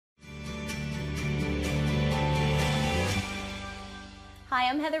Hi,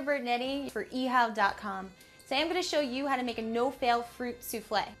 I'm Heather Bertnetti for ehow.com. Today I'm going to show you how to make a no-fail fruit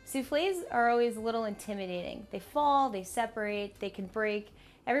souffle. Souffles are always a little intimidating. They fall, they separate, they can break.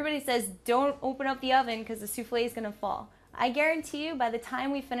 Everybody says don't open up the oven because the souffle is going to fall. I guarantee you by the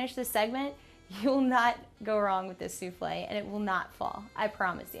time we finish this segment, you will not go wrong with this souffle and it will not fall. I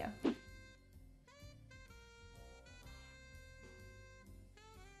promise you.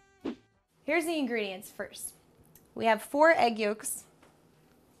 Here's the ingredients first. We have 4 egg yolks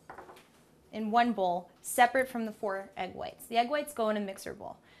in one bowl, separate from the 4 egg whites. The egg whites go in a mixer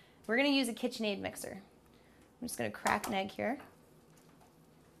bowl. We're going to use a KitchenAid mixer. I'm just going to crack an egg here.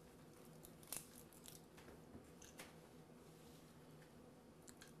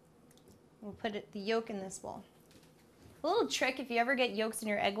 We'll put the yolk in this bowl. A little trick, if you ever get yolks in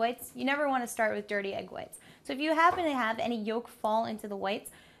your egg whites, you never want to start with dirty egg whites. So if you happen to have any yolk fall into the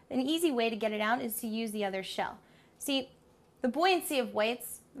whites, an easy way to get it out is to use the other shell. See, the buoyancy of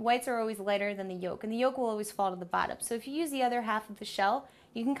whites are always lighter than the yolk, and the yolk will always fall to the bottom. So if you use the other half of the shell,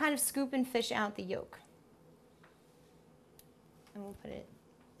 you can kind of scoop and fish out the yolk. And we'll put it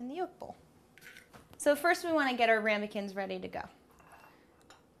in the yolk bowl. So first we want to get our ramekins ready to go.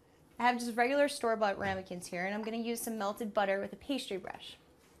 I have just regular store-bought ramekins here, and I'm going to use some melted butter with a pastry brush.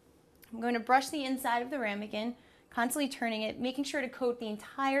 I'm going to brush the inside of the ramekin, constantly turning it, making sure to coat the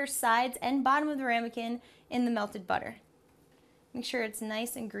entire sides and bottom of the ramekin in the melted butter. Make sure it's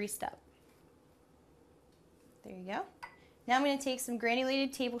nice and greased up. There you go. Now I'm going to take some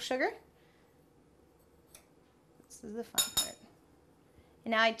granulated table sugar. This is the fun part.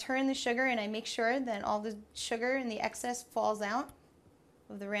 And now I turn the sugar and I make sure that all the sugar and the excess falls out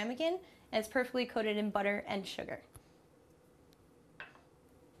of the ramekin and it's perfectly coated in butter and sugar.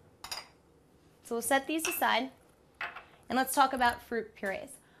 So we'll set these aside and let's talk about fruit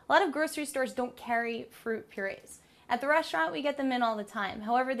purees. A lot of grocery stores don't carry fruit purees. At the restaurant, we get them in all the time.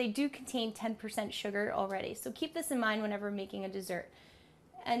 However, they do contain 10% sugar already, so keep this in mind whenever making a dessert.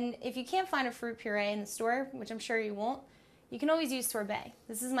 And if you can't find a fruit puree in the store, which I'm sure you won't, you can always use sorbet.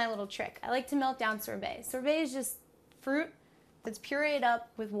 This is my little trick. I like to melt down sorbet. Sorbet is just fruit that's pureed up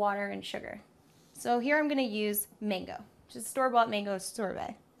with water and sugar. So here I'm going to use mango, just store-bought mango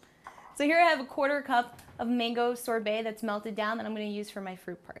sorbet. So here I have a 1/4 cup of mango sorbet that's melted down that I'm going to use for my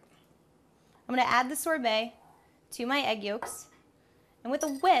fruit part. I'm going to add the sorbet to my egg yolks, and with a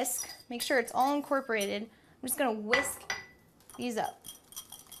whisk, make sure it's all incorporated. I'm just going to whisk these up.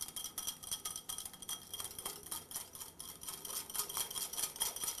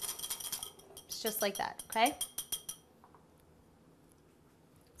 Just like that, okay?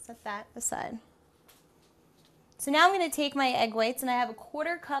 Set that aside. So now I'm going to take my egg whites, and I have a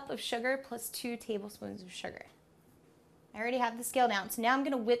 1/4 cup of sugar plus 2 tablespoons of sugar. I already have the scale down, so now I'm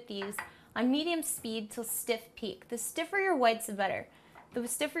going to whip these on medium speed till stiff peak. The stiffer your whites, the better. The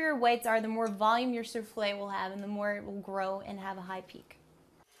stiffer your whites are, the more volume your souffle will have and the more it will grow and have a high peak.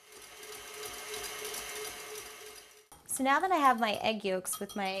 So now that I have my egg yolks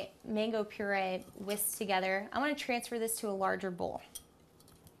with my mango puree whisked together, I'm going to transfer this to a larger bowl.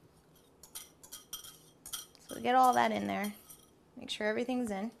 So get all that in there. Make sure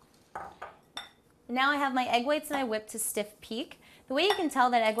everything's in. Now I have my egg whites and I whipped to stiff peak. The way you can tell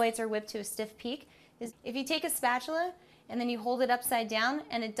that egg whites are whipped to a stiff peak is if you take a spatula and then you hold it upside down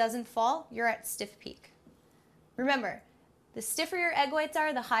and it doesn't fall, you're at stiff peak. Remember, the stiffer your egg whites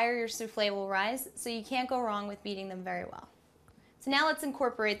are, the higher your souffle will rise, so you can't go wrong with beating them very well. So now let's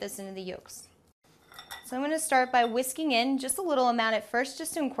incorporate this into the yolks. So I'm going to start by whisking in just a little amount at first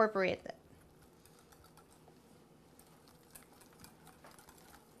just to incorporate it.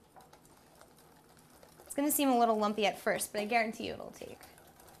 It's going to seem a little lumpy at first, but I guarantee you it'll take.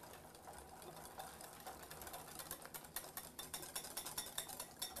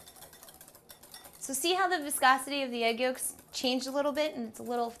 So see how the viscosity of the egg yolks changed a little bit and it's a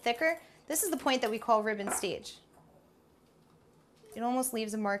little thicker? This is the point that we call ribbon stage. It almost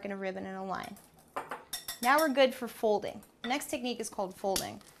leaves a mark in a ribbon in a line. Now we're good for folding. The next technique is called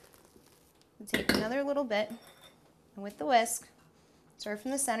folding. We'll take another little bit and with the whisk, start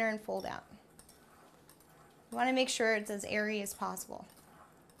from the center and fold out. You want to make sure it's as airy as possible.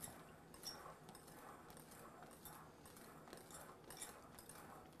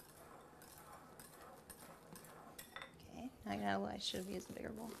 Okay, I should have used a bigger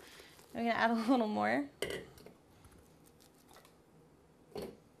bowl. I'm going to add a little more.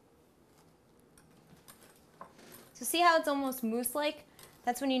 So see how it's almost mousse-like?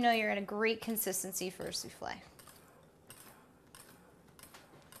 That's when you know you're at a great consistency for a souffle.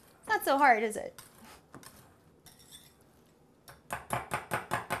 It's not so hard, is it?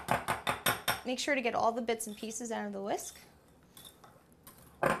 Make sure to get all the bits and pieces out of the whisk.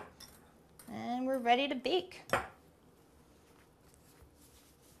 And we're ready to bake.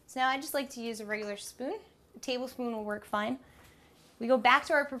 So now I just like to use a regular spoon. A tablespoon will work fine. We go back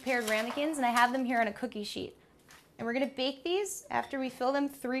to our prepared ramekins, and I have them here on a cookie sheet. And we're gonna bake these after we fill them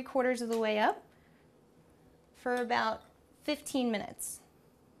 3/4 of the way up for about 15 minutes.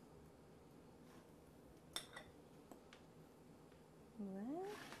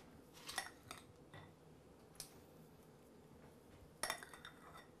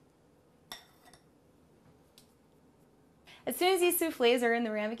 As soon as these soufflés are in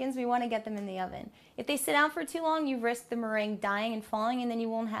the ramekins, we want to get them in the oven. If they sit out for too long, you risk the meringue dying and falling, and then you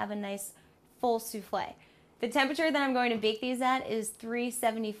won't have a nice full soufflé. The temperature that I'm going to bake these at is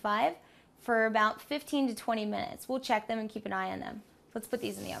 375 for about 15 to 20 minutes. We'll check them and keep an eye on them. Let's put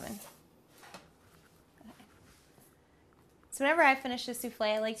these in the oven. Okay. So whenever I finish a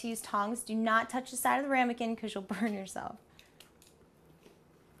soufflé, I like to use tongs. Do not touch the side of the ramekin because you'll burn yourself.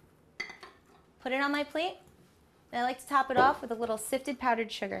 Put it on my plate. And I like to top it off with a little sifted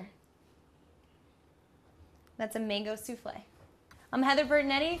powdered sugar. That's a mango soufflé. I'm Heather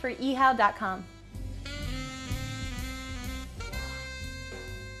Bertinetti for ehow.com.